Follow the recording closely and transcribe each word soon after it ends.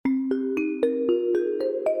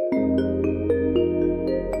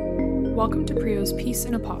Welcome to Prio's Peace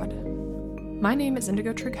in a Pod. My name is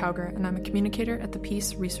Indigo Trigg-Hauger, and I'm a communicator at the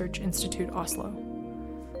Peace Research Institute Oslo.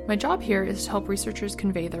 My job here is to help researchers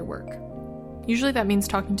convey their work. Usually that means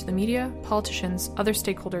talking to the media, politicians, other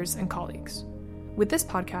stakeholders, and colleagues. With this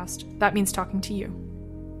podcast, that means talking to you.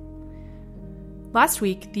 Last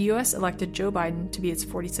week, the US elected Joe Biden to be its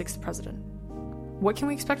 46th president. What can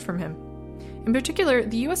we expect from him? In particular,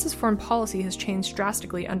 the US's foreign policy has changed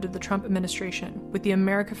drastically under the Trump administration with the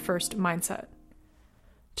America First mindset.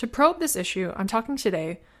 To probe this issue, I'm talking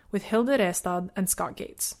today with Hilde Restad and Scott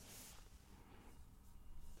Gates.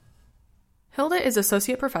 Hilde is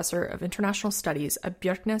Associate Professor of International Studies at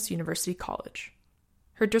Bjørknes University College.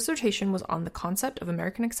 Her dissertation was on the concept of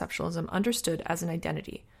American exceptionalism understood as an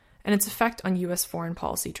identity and its effect on U.S. foreign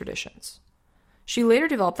policy traditions. She later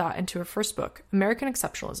developed that into her first book, American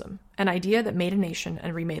Exceptionalism, an idea that made a nation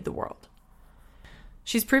and remade the world.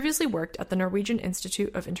 She's previously worked at the Norwegian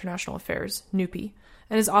Institute of International Affairs, NUPI,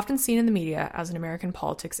 and is often seen in the media as an American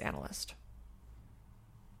politics analyst.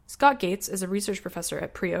 Scott Gates is a research professor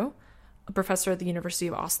at Prio, a professor at the University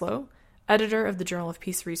of Oslo, editor of the Journal of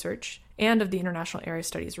Peace Research, and of the International Area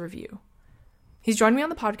Studies Review. He's joined me on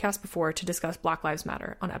the podcast before to discuss Black Lives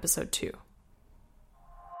Matter on episode 2.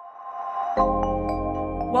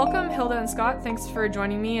 Welcome, Hilde and Scott. Thanks for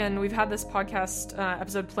joining me. And we've had this podcast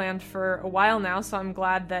episode planned for a while now, so I'm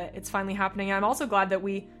glad that it's finally happening. I'm also glad that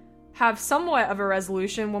we have somewhat of a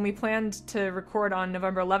resolution. When we planned to record on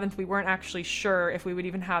November 11th, we weren't actually sure if we would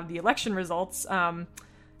even have the election results. And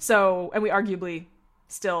we arguably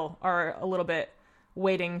still are a little bit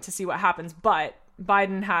waiting to see what happens. But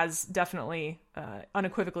Biden has definitely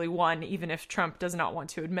unequivocally won, even if Trump does not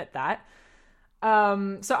want to admit that.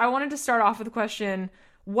 So I wanted to start off with a question.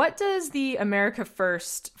 What does the America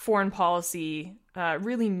First foreign policy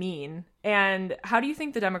really mean? And how do you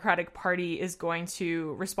think the Democratic Party is going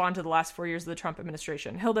to respond to the last 4 years of the Trump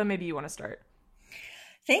administration? Hilde, maybe you want to start.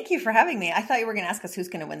 Thank you for having me. I thought you were going to ask us who's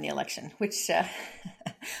going to win the election, which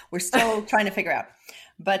we're still trying to figure out.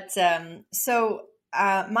 But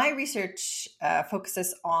my research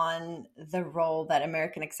focuses on the role that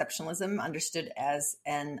American exceptionalism, understood as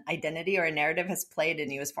an identity or a narrative, has played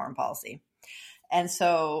in U.S. foreign policy. And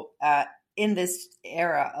so in this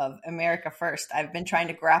era of America First, I've been trying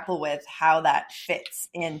to grapple with how that fits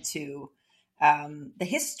into the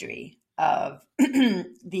history of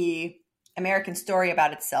the American story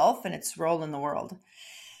about itself and its role in the world.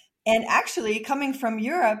 And actually, coming from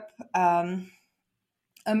Europe,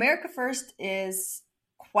 America First is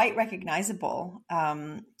quite recognizable.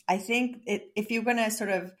 I think if you're going to sort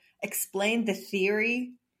of explain the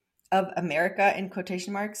theory of America, in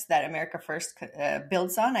quotation marks, that America First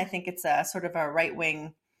builds on, I think it's a sort of a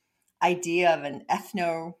right-wing idea of an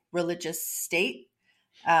ethno-religious state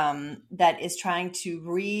that is trying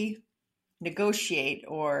to renegotiate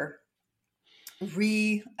or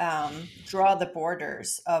draw the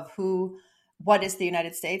borders of what is the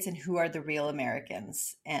United States and who are the real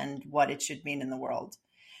Americans and what it should mean in the world.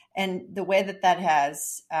 And the way that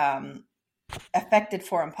has affected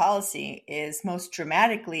foreign policy is most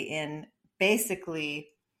dramatically in basically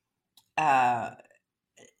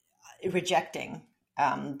rejecting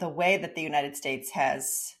the way that the United States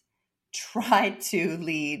has tried to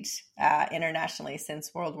lead internationally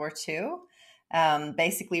since World War II.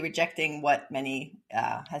 Basically rejecting what many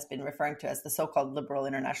has been referring to as the so-called liberal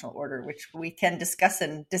international order, which we can discuss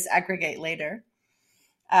and disaggregate later,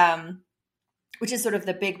 which is sort of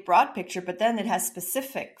the big broad picture. But then it has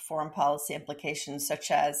specific foreign policy implications, such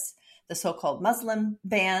as the so-called Muslim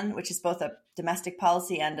ban, which is both a domestic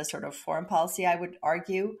policy and a sort of foreign policy, I would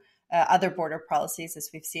argue, other border policies, as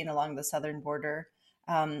we've seen along the southern border,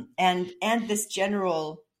 and this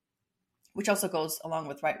general, which also goes along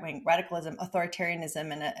with right-wing radicalism,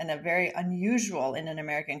 authoritarianism, and a very unusual, in an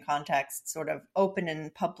American context, sort of open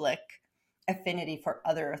and public affinity for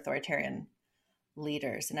other authoritarian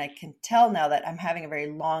leaders. And I can tell now that I'm having a very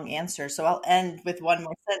long answer, so I'll end with one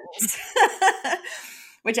more sentence,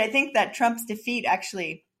 which I think that Trump's defeat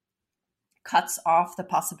actually cuts off the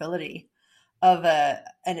possibility of a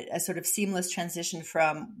sort of seamless transition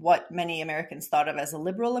from what many Americans thought of as a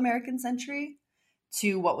liberal American century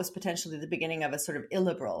to what was potentially the beginning of a sort of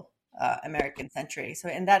illiberal American century. So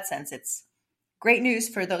in that sense, it's great news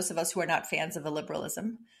for those of us who are not fans of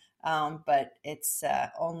illiberalism. But it's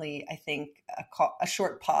only, I think, a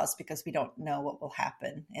short pause because we don't know what will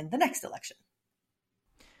happen in the next election.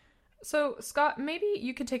 So, Scott, maybe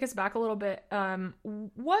you could take us back a little bit.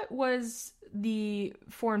 What was the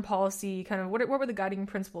foreign policy what were the guiding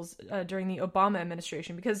principles during the Obama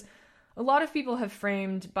administration? Because a lot of people have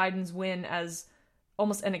framed Biden's win as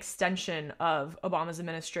almost an extension of Obama's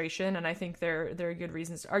administration, and I think there are good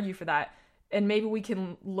reasons to argue for that. And maybe we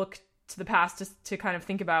can look to the past to kind of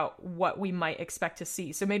think about what we might expect to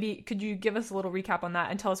see. So maybe could you give us a little recap on that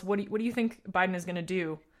and tell us what do you think Biden is going to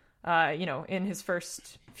do, in his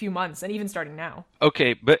first few months and even starting now?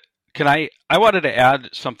 Okay, but I wanted to add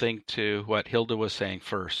something to what Hilde was saying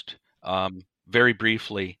first, very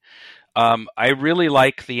briefly. I really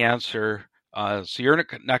like the answer. So you're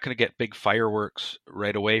not going to get big fireworks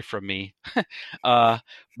right away from me. But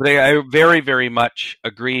I very, very much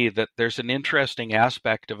agree that there's an interesting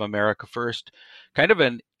aspect of America First. Kind of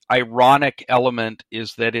an ironic element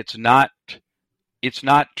is that it's not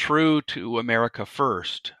true to America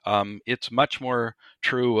First. It's much more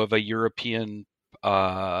true of a European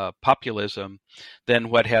populism than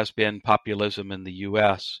what has been populism in the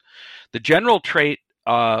U.S. The general trait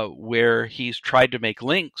where he's tried to make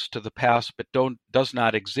links to the past but does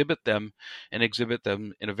not exhibit them, and exhibit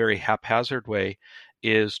them in a very haphazard way,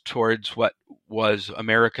 is towards what was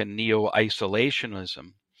American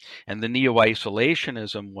neo-isolationism. And the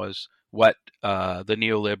neo-isolationism was what the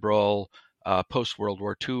neoliberal post-World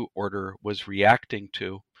War II order was reacting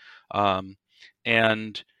to.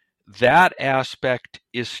 And that aspect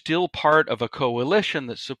is still part of a coalition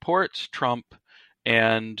that supports Trump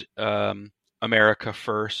and America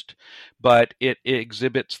First, but it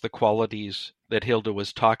exhibits the qualities that Hilde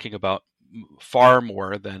was talking about far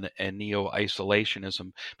more than a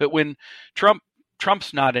neo-isolationism. But when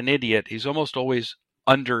Trump's not an idiot, he's almost always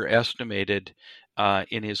underestimated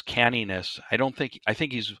in his canniness. I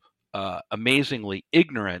think he's amazingly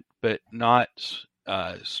ignorant, but not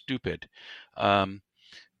stupid,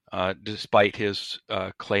 despite his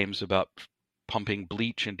claims about pumping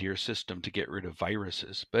bleach into your system to get rid of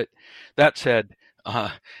viruses. But that said,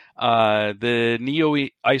 the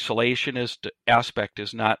neo-isolationist aspect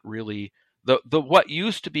is not really the what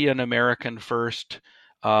used to be an American First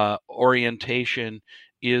orientation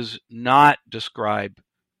is not describe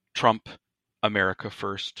Trump America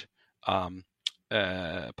First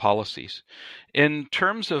policies. In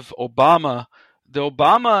terms of Obama, the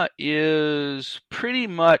Obama is pretty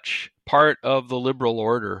much part of the liberal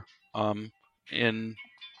order, in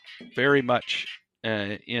very much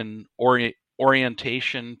in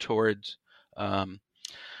orientation towards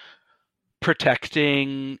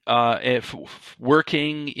protecting, if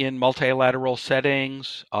working in multilateral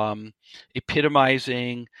settings,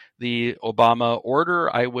 epitomizing the Obama order,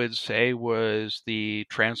 I would say, was the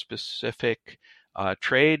Trans-Pacific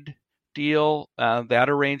trade deal, that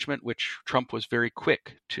arrangement, which Trump was very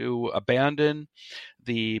quick to abandon,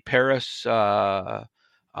 the Paris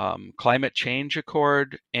climate change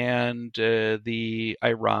accord, and the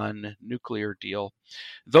Iran nuclear deal.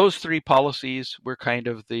 Those three policies were kind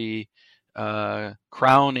of the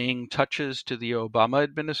crowning touches to the Obama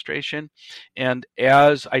administration. And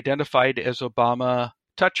as identified as Obama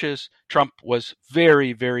touches, Trump was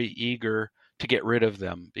very, very eager to get rid of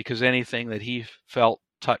them, because anything that he felt,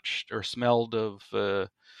 touched, or smelled of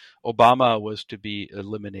Obama was to be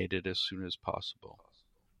eliminated as soon as possible.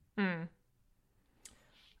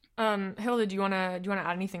 Hilde, do you wanna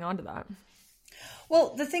add anything onto that?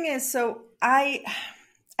 Well, the thing is, so I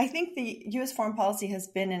think the U.S. foreign policy has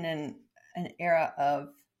been in an era of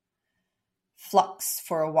flux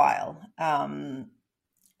for a while.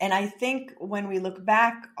 And I think when we look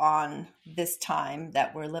back on this time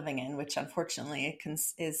that we're living in, which unfortunately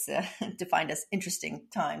is defined as interesting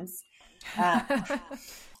times,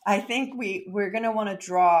 I think we're going to want to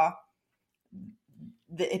draw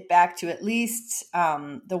it back to at least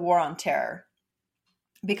the war on terror.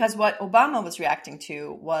 Because what Obama was reacting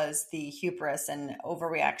to was the hubris and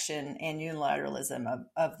overreaction and unilateralism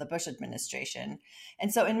of the Bush administration.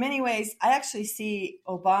 And so in many ways, I actually see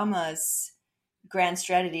Obama's grand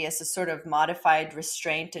strategy as a sort of modified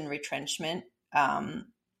restraint and retrenchment,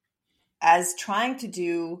 as trying to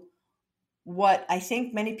do what I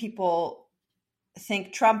think many people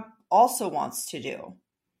think Trump also wants to do,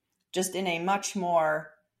 just in a much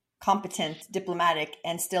more competent, diplomatic,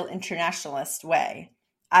 and still internationalist way,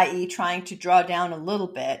 i.e. trying to draw down a little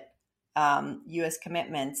bit U.S.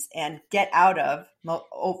 commitments and get out of,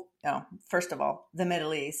 first of all, the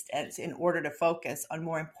Middle East, in order to focus on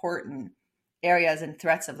more important areas and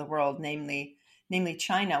threats of the world, namely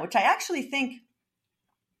China, which I actually think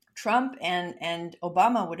Trump and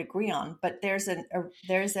Obama would agree on. But there's an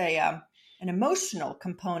emotional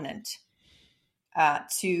component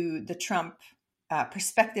to the Trump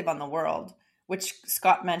perspective on the world, which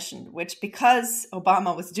Scott mentioned, which because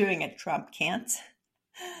Obama was doing it, Trump can't.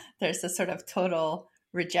 There's a sort of total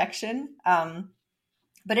rejection.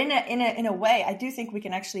 But in a way, I do think we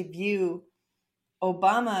can actually view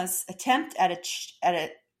Obama's attempt at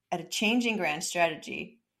a changing grand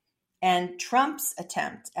strategy and Trump's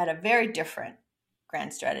attempt at a very different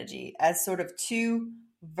grand strategy as sort of two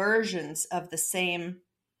versions of the same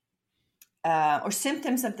or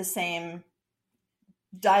symptoms of the same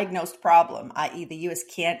diagnosed problem, i.e. the U.S.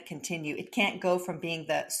 can't continue. It can't go from being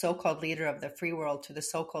the so-called leader of the free world to the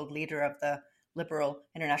so-called leader of the liberal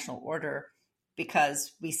international order,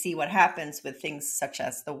 because we see what happens with things such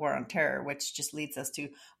as the war on terror, which just leads us to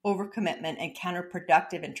overcommitment and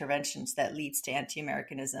counterproductive interventions that leads to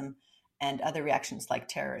anti-Americanism and other reactions like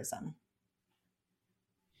terrorism.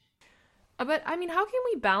 But I mean, how can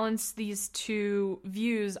we balance these two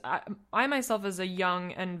views? I myself, as a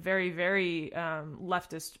young and very, very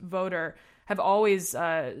leftist voter, have always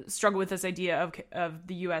struggled with this idea of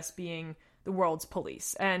the U.S. being the world's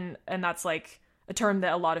police, and that's like a term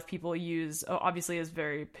that a lot of people use, obviously, as a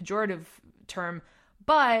very pejorative term.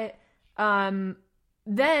 But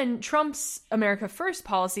then Trump's America First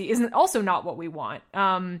policy isn't also not what we want.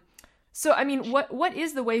 So, I mean, what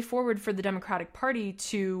is the way forward for the Democratic Party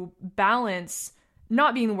to balance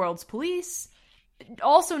not being the world's police,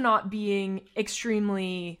 also not being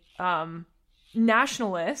extremely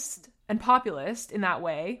nationalist and populist in that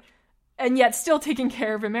way, and yet still taking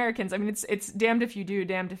care of Americans? I mean, it's damned if you do,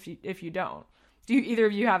 damned if you don't. Do either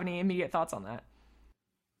of you have any immediate thoughts on that?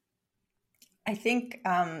 I think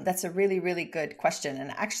that's a really, really good question.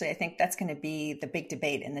 And actually, I think that's going to be the big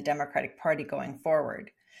debate in the Democratic Party going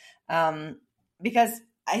forward. Because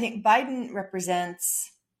I think Biden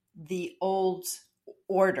represents the old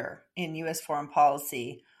order in U.S. foreign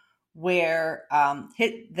policy, where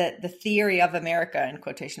the theory of America, in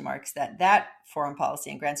quotation marks, that foreign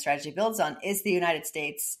policy and grand strategy builds on is the United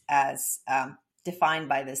States as defined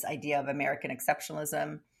by this idea of American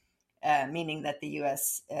exceptionalism, meaning that the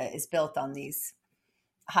U.S. is built on these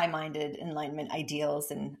high-minded Enlightenment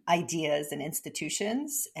ideals and ideas and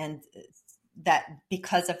institutions, and that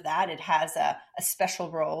because of that, it has a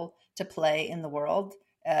special role to play in the world.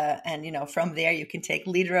 And, from there, you can take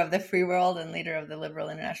leader of the free world and leader of the liberal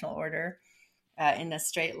international order in a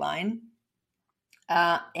straight line.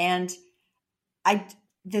 And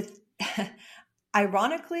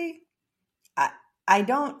ironically,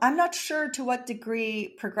 I'm not sure to what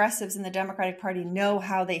degree progressives in the Democratic Party know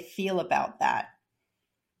how they feel about that.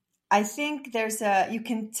 I think you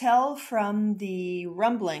can tell from the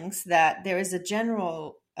rumblings that there is a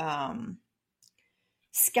general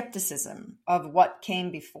skepticism of what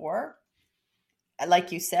came before.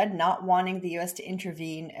 Like you said, not wanting the U.S. to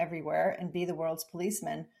intervene everywhere and be the world's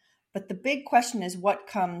policeman. But the big question is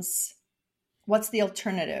what's the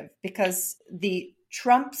alternative? Because the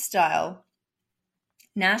Trump-style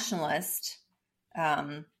nationalist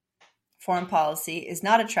foreign policy is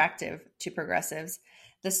not attractive to progressives.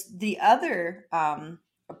 The other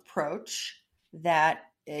approach that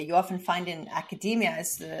you often find in academia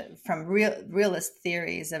is from realist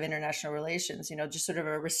theories of international relations, just sort of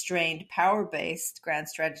a restrained, power-based grand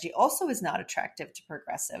strategy also is not attractive to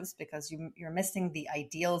progressives, because you're missing the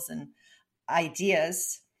ideals and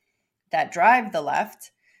ideas that drive the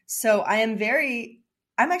left. So I'm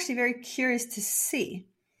actually very curious to see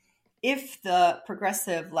if the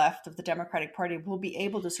progressive left of the Democratic Party will be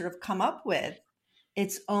able to sort of come up with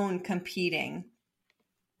its own competing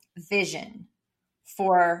vision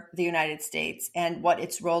for the United States and what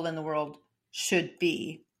its role in the world should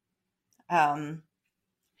be.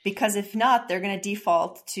 Because if not, they're going to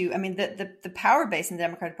default to, the power base in the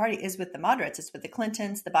Democratic Party is with the moderates. It's with the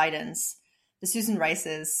Clintons, the Bidens, the Susan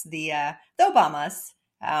Rices, the Obamas.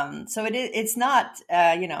 So it's not,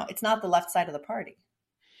 it's not the left side of the party.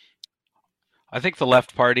 I think the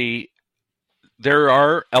left party, there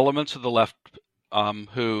are elements of the left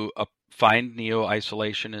who find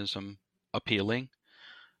neo-isolationism appealing.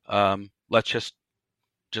 Let's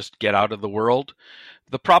just get out of the world.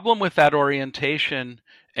 The problem with that orientation,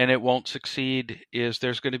 and it won't succeed, is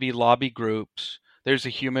there's going to be lobby groups. There's a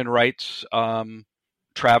human rights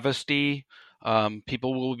travesty.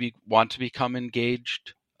 People will want to become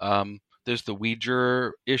engaged. There's the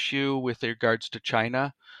Uyghur issue with regards to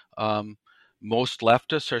China. Most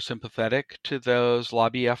leftists are sympathetic to those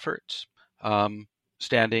lobby efforts.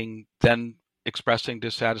 Expressing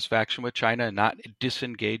dissatisfaction with China and not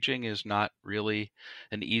disengaging is not really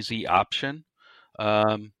an easy option.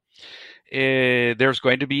 There's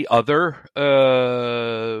going to be other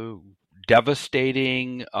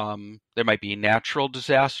devastating, there might be natural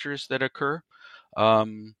disasters that occur.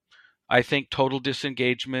 I think total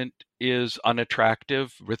disengagement is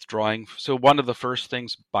unattractive, withdrawing. So one of the first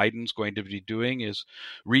things Biden's going to be doing is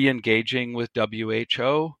re-engaging with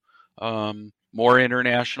WHO. more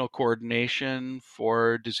international coordination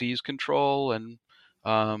for disease control and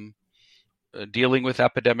dealing with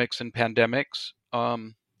epidemics and pandemics.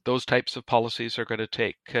 Those types of policies are going to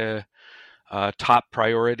take top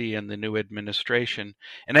priority in the new administration.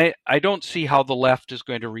 And I don't see how the left is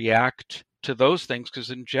going to react to those things, because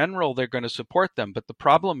in general they're going to support them. But the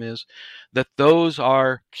problem is that those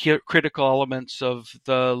are critical elements of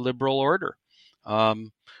the liberal order.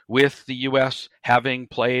 With the U.S. having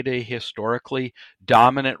played a historically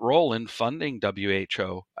dominant role in funding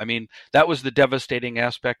WHO. I mean, that was the devastating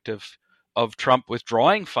aspect of Trump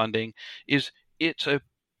withdrawing funding, is it's a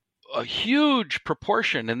huge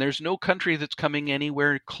proportion, and there's no country that's coming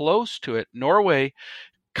anywhere close to it. Norway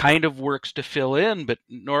kind of works to fill in, but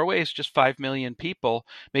Norway is just 5 million people,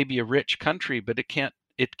 maybe a rich country, but it can't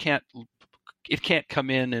come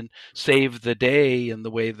in and save the day in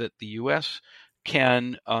the way that the U.S.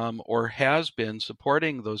 can or has been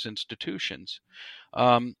supporting those institutions.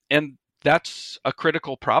 And that's a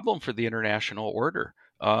critical problem for the international order.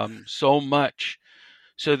 So much.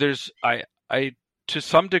 So I to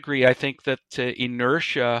some degree, I think that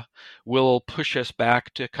inertia will push us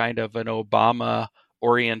back to kind of an Obama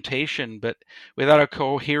orientation, but without a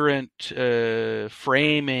coherent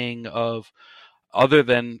framing of other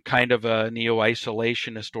than kind of a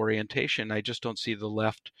neo-isolationist orientation. I just don't see the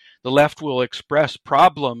left. The left will express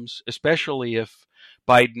problems, especially if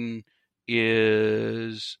Biden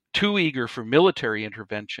is too eager for military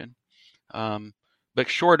intervention. But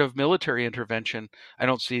short of military intervention, I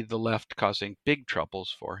don't see the left causing big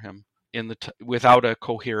troubles for him without a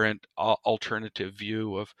coherent alternative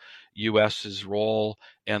view of U.S.'s role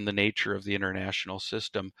and the nature of the international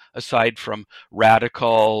system, aside from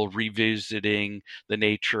radical revisiting the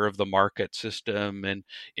nature of the market system and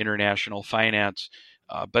international finance.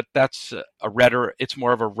 But that's a rhetoric. It's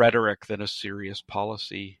more of a rhetoric than a serious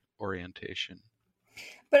policy orientation.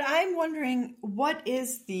 But I'm wondering, what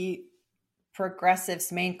is the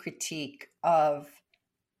progressives' main critique of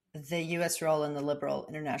the U.S. role in the liberal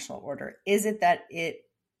international order? Is it that it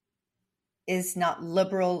is not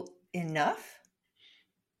liberal enough?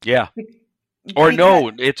 Yeah. Or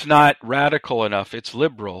no, it's not radical enough. It's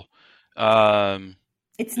liberal.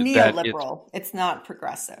 It's neoliberal. It's not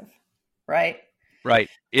progressive, right? Right.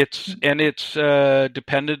 It's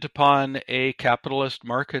dependent upon a capitalist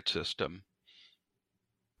market system.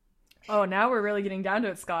 Oh, now we're really getting down to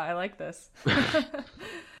it, Scott. I like this.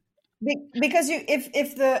 Because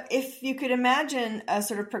if you could imagine a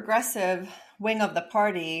sort of progressive wing of the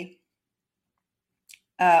party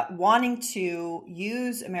wanting to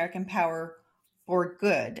use American power for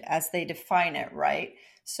good, as they define it, right?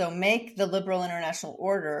 So make the liberal international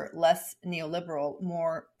order less neoliberal,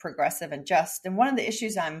 more progressive and just. And one of the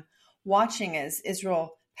issues I'm watching is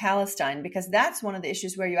Israel-Palestine, because that's one of the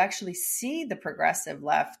issues where you actually see the progressive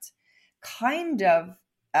left kind of,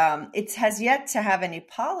 it has yet to have any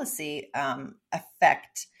policy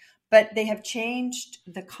effect, but they have changed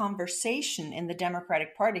the conversation in the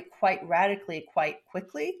Democratic Party quite radically, quite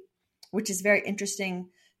quickly, which is very interesting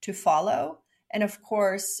to follow. And of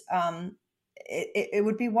course, it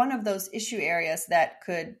would be one of those issue areas that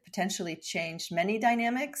could potentially change many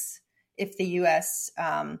dynamics if the U.S.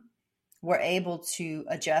 Were able to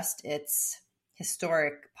adjust its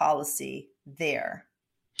historic policy there.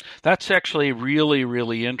 That's actually really,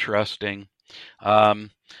 really interesting.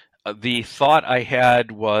 The thought I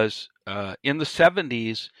had was in the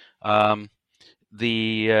 70s,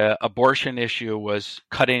 the abortion issue was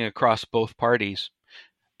cutting across both parties.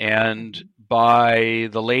 And by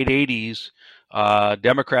the late 80s,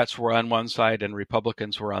 Democrats were on one side and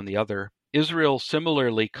Republicans were on the other. Israel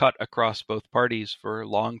similarly cut across both parties for a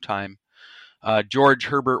long time. George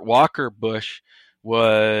Herbert Walker Bush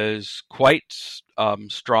was quite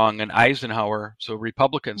strong, and Eisenhower, so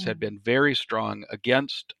Republicans had been very strong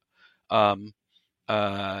against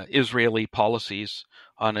Israeli policies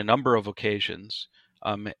on a number of occasions.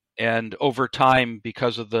 And over time,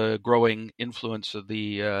 because of the growing influence of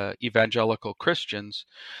the evangelical Christians,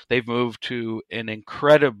 they've moved to an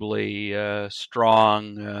incredibly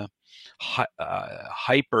strong,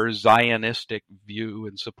 hyper-Zionistic view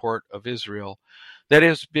and support of Israel. That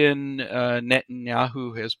has been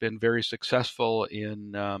Netanyahu has been very successful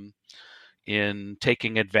in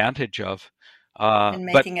taking advantage of, and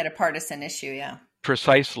making it a partisan issue. Yeah,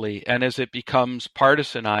 precisely. And as it becomes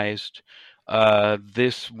partisanized,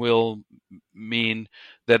 this will mean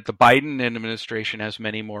that the Biden administration has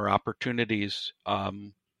many more opportunities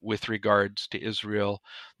with regards to Israel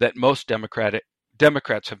that most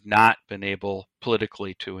Democrats have not been able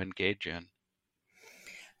politically to engage in.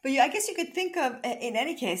 But I guess you could think of, in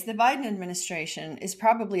any case, the Biden administration is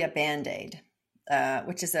probably a Band-Aid.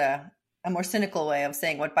 which is a more cynical way of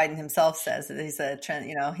saying what Biden himself says, that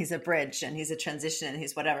he's a bridge and he's a transition and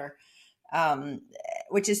he's whatever,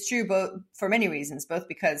 which is true both for many reasons, both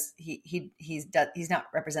because he's not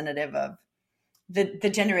representative of the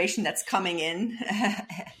generation that's coming in,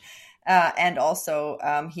 and also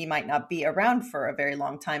he might not be around for a very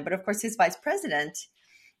long time. But of course, his vice president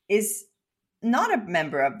is not a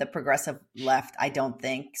member of the progressive left, I don't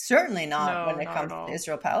think. Certainly not when it comes to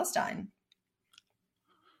Israel-Palestine.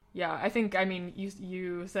 Yeah, I mean,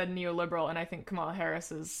 you said neoliberal, and I think Kamala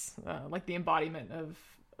Harris is like the embodiment of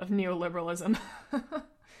neoliberalism.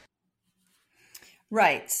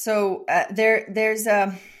 Right. So there's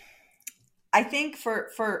I think for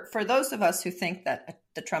those of us who think that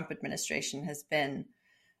the Trump administration has been,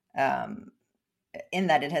 in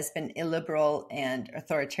that it has been illiberal and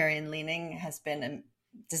authoritarian leaning, has been a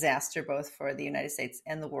disaster both for the United States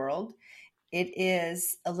and the world, it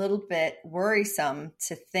is a little bit worrisome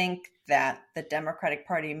to think that the Democratic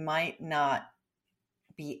Party might not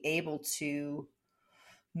be able to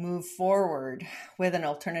move forward with an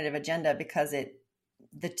alternative agenda because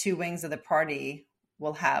the two wings of the party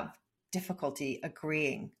will have difficulty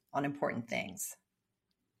agreeing on important things.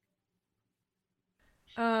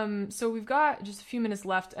 So we've got just a few minutes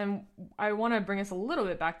left, and I want to bring us a little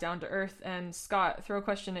bit back down to earth. And Scott, throw a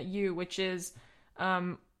question at you, which is,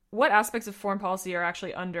 what aspects of foreign policy are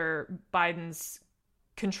actually under Biden's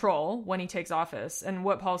control when he takes office, and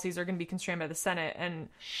what policies are going to be constrained by the Senate? And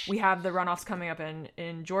we have the runoffs coming up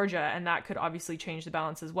in Georgia, and that could obviously change the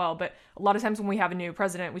balance as well. But a lot of times when we have a new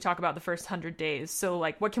president, we talk about the first 100 days. So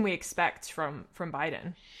like, what can we expect from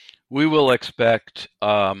Biden? We will expect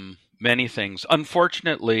many things.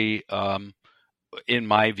 Unfortunately, in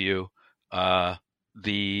my view,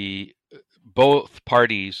 both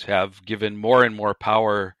parties have given more and more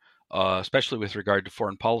power, especially with regard to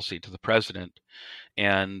foreign policy, to the president.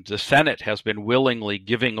 And the Senate has been willingly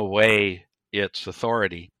giving away its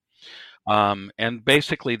authority. And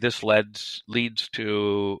basically this leads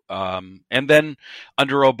to, and then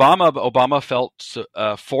under Obama felt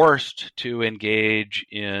forced to engage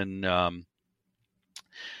in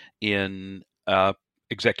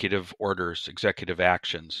executive orders, executive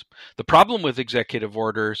actions. The problem with executive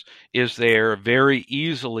orders is they're very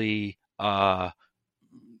easily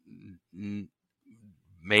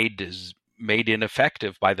made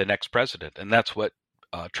ineffective by the next president, and that's what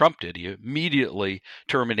Trump did. He immediately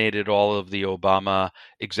terminated all of the Obama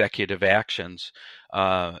executive actions,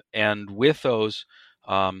 and with those,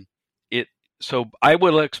 so I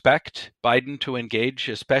will expect Biden to engage,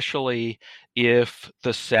 especially if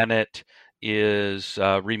the Senate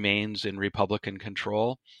remains in Republican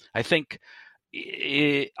control. I think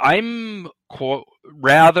I'm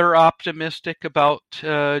rather optimistic about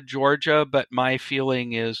Georgia, but my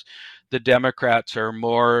feeling is the Democrats are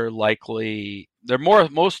most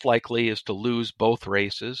likely is to lose both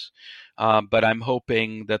races. But I'm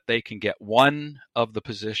hoping that they can get one of the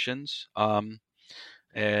positions.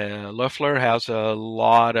 Loeffler has a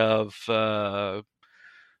lot of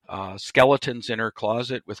skeletons in her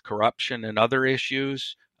closet with corruption and other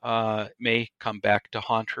issues. May come back to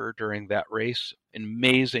haunt her during that race.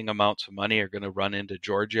 Amazing amounts of money are going to run into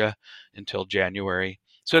Georgia until January.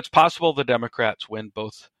 So it's possible the Democrats win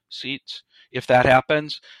both seats. If that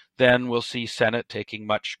happens, then we'll see Senate taking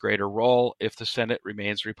much greater role. If the Senate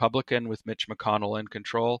remains Republican with Mitch McConnell in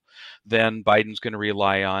control, then Biden's going to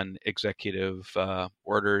rely on executive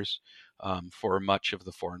orders for much of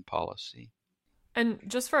the foreign policy. And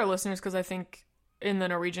just for our listeners, because I think in the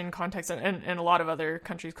Norwegian context and a lot of other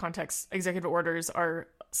countries' contexts, executive orders are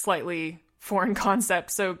slightly foreign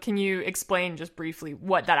concepts. So can you explain just briefly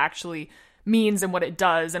what that actually means and what it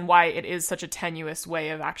does and why it is such a tenuous way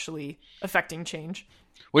of actually affecting change?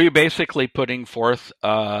 Well, you're basically putting forth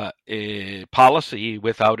a policy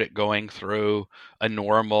without it going through a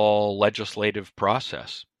normal legislative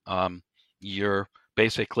process. You're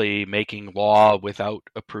basically making law without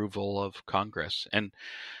approval of Congress. And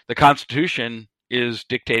the Constitution is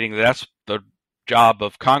dictating that's the job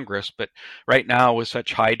of Congress. But right now, with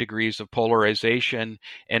such high degrees of polarization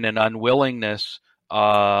and an unwillingness,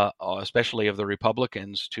 especially of the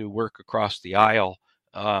Republicans, to work across the aisle,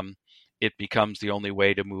 it becomes the only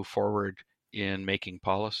way to move forward in making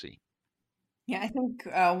policy. Yeah, I think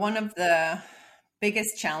one of the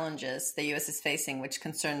biggest challenges the U.S. is facing, which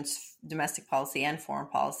concerns domestic policy and foreign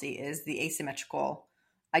policy, is the asymmetrical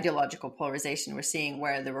ideological polarization we're seeing,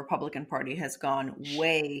 where the Republican Party has gone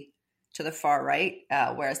way to the far right,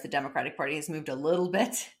 whereas the Democratic Party has moved a little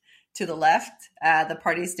bit to the left. The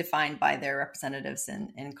party is defined by their representatives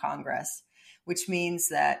in Congress, which means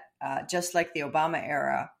that just like the Obama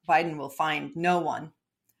era, Biden will find no one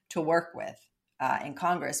to work with in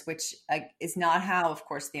Congress, which is not how, of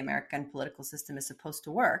course, the American political system is supposed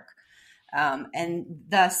to work, and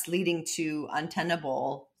thus leading to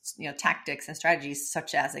untenable, tactics and strategies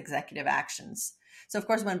such as executive actions. So, of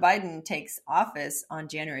course, when Biden takes office on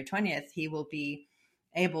January 20th, he will be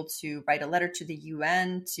able to write a letter to the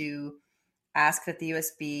UN to ask that the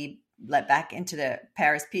U.S. be let back into the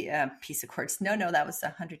Paris peace accords. No, that was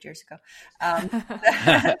 100 years ago.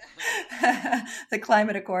 The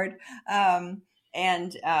climate accord.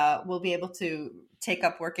 And we'll be able to take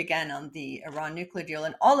up work again on the Iran nuclear deal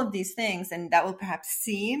and all of these things. And that will perhaps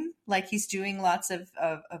seem like he's doing lots of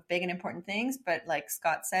big and important things. But like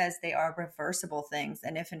Scott says, they are reversible things.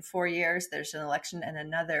 And if in 4 years there's an election and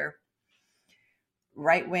another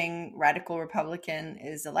right-wing radical Republican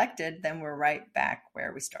is elected, then we're right back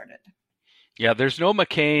where we started. Yeah, there's no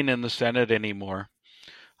McCain in the Senate anymore.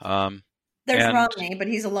 There's Romney, but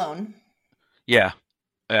he's alone. Yeah.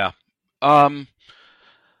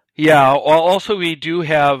 Also, we do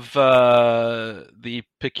have the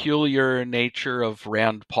peculiar nature of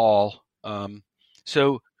Rand Paul.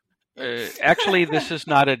 Actually, this is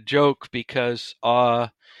not a joke because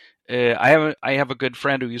I have a good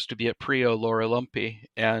friend who used to be at Prio, Laura Lumpy,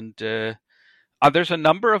 and there's a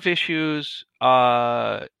number of issues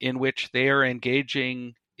in which they are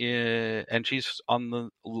engaging in, and she's on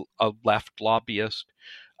the left lobbyist.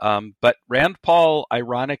 But Rand Paul,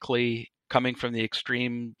 ironically, coming from the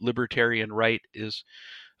extreme libertarian right, is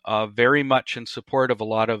very much in support of a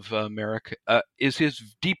lot of America,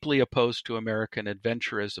 is deeply opposed to American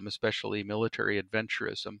adventurism, especially military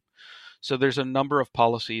adventurism. So there's a number of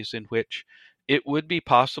policies in which it would be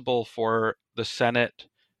possible for the Senate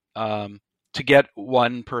to get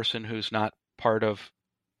one person who's not part of,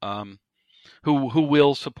 who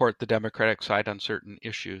will support the Democratic side on certain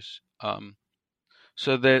issues.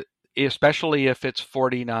 So that especially if it's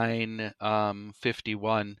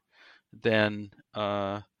 49-51, then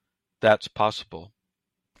that's possible.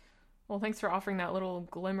 Well, thanks for offering that little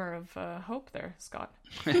glimmer of hope there, Scott.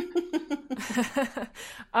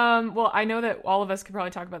 Well, I know that all of us could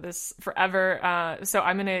probably talk about this forever, so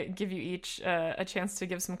I'm going to give you each a chance to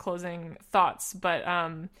give some closing thoughts. But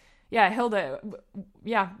Hilde,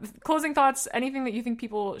 closing thoughts, anything that you think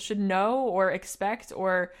people should know or expect,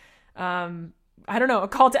 or I don't know, a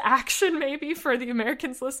call to action maybe for the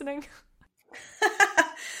Americans listening?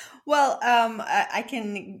 Well, I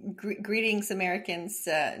can greetings, Americans.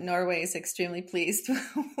 Norway is extremely pleased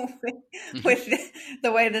with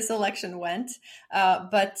the way this election went.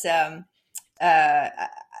 But the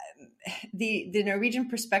Norwegian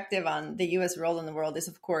perspective on the U.S. role in the world is,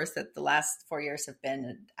 of course, that the last 4 years have been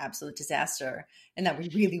an absolute disaster, and that we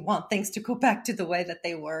really want things to go back to the way that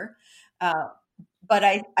they were. But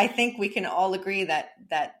I think we can all agree that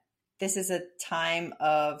this is a time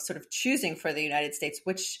of sort of choosing for the United States,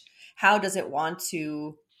 how does it want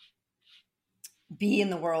to be in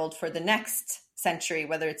the world for the next century,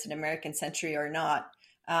 whether it's an American century or not.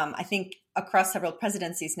 I think across several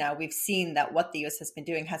presidencies now, we've seen that what the U.S. has been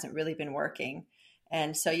doing hasn't really been working.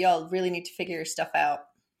 And so y'all really need to figure your stuff out.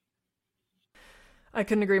 I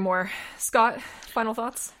couldn't agree more. Scott, final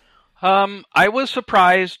thoughts? I was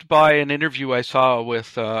surprised by an interview I saw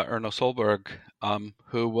with Erna Solberg,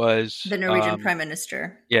 who was the Norwegian Prime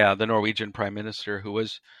Minister. Yeah, the Norwegian Prime Minister, who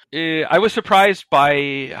was. I was surprised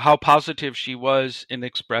by how positive she was in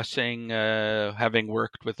expressing having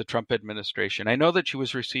worked with the Trump administration. I know that she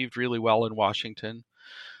was received really well in Washington.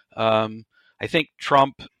 I think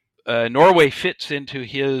Norway fits into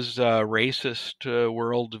his racist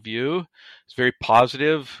worldview. It's very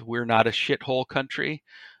positive. We're not a shithole country.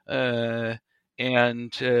 And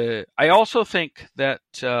I also think that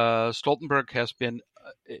Stoltenberg has been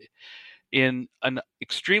in an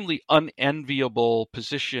extremely unenviable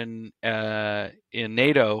position in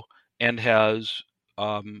NATO and has,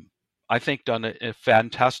 I think, done a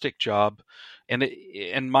fantastic job.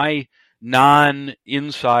 And my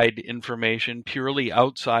non-inside information, purely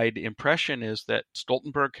outside impression is that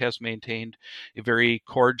Stoltenberg has maintained a very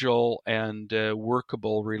cordial and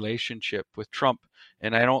workable relationship with Trump.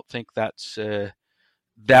 And I don't think that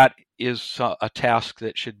is a task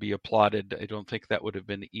that should be applauded. I don't think that would have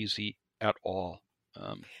been easy at all.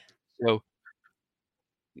 So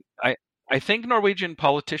I think Norwegian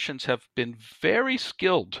politicians have been very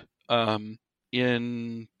skilled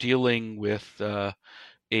in dealing with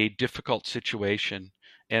a difficult situation.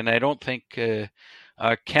 And I don't think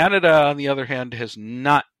Canada, on the other hand, has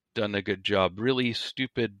not done a good job. Really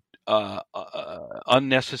stupid,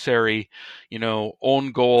 unnecessary,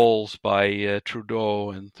 own goals by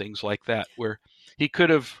Trudeau and things like that, where he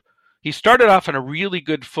could have he started off on a really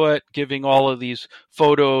good foot, giving all of these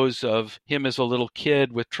photos of him as a little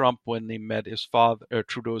kid with Trump when he met his father, or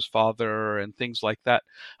Trudeau's father, and things like that.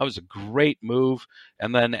 That was a great move.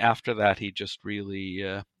 And then after that, he just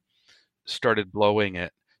really started blowing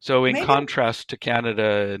it. So in Maybe contrast to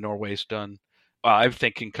Canada, Norway's done. I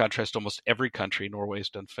think in contrast to almost every country, Norway's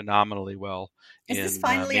done phenomenally well is this in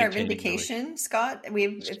finally our maintaining vindication, Scott?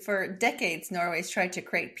 We've for decades Norway's tried to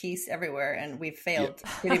create peace everywhere, and we've failed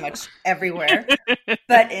pretty much everywhere.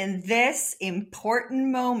 But in this important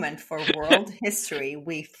moment for world history,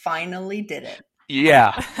 we finally did it.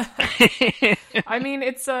 Yeah. I mean,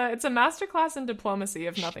 it's a masterclass in diplomacy,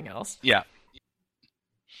 if nothing else. Yeah.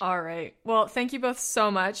 All right. Well, thank you both so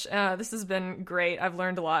much. This has been great. I've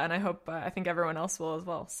learned a lot, and I think everyone else will as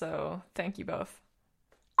well. So thank you both.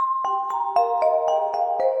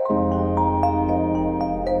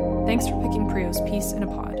 Thanks for picking Prio's Peace in a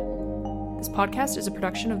Pod. This podcast is a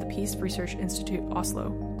production of the Peace Research Institute Oslo,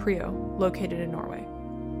 Prio, located in Norway.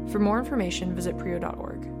 For more information, visit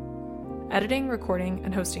prio.org. Editing, recording,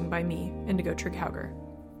 and hosting by me, Indigo Trigghauger.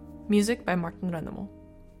 Music by Martin Rønnemel.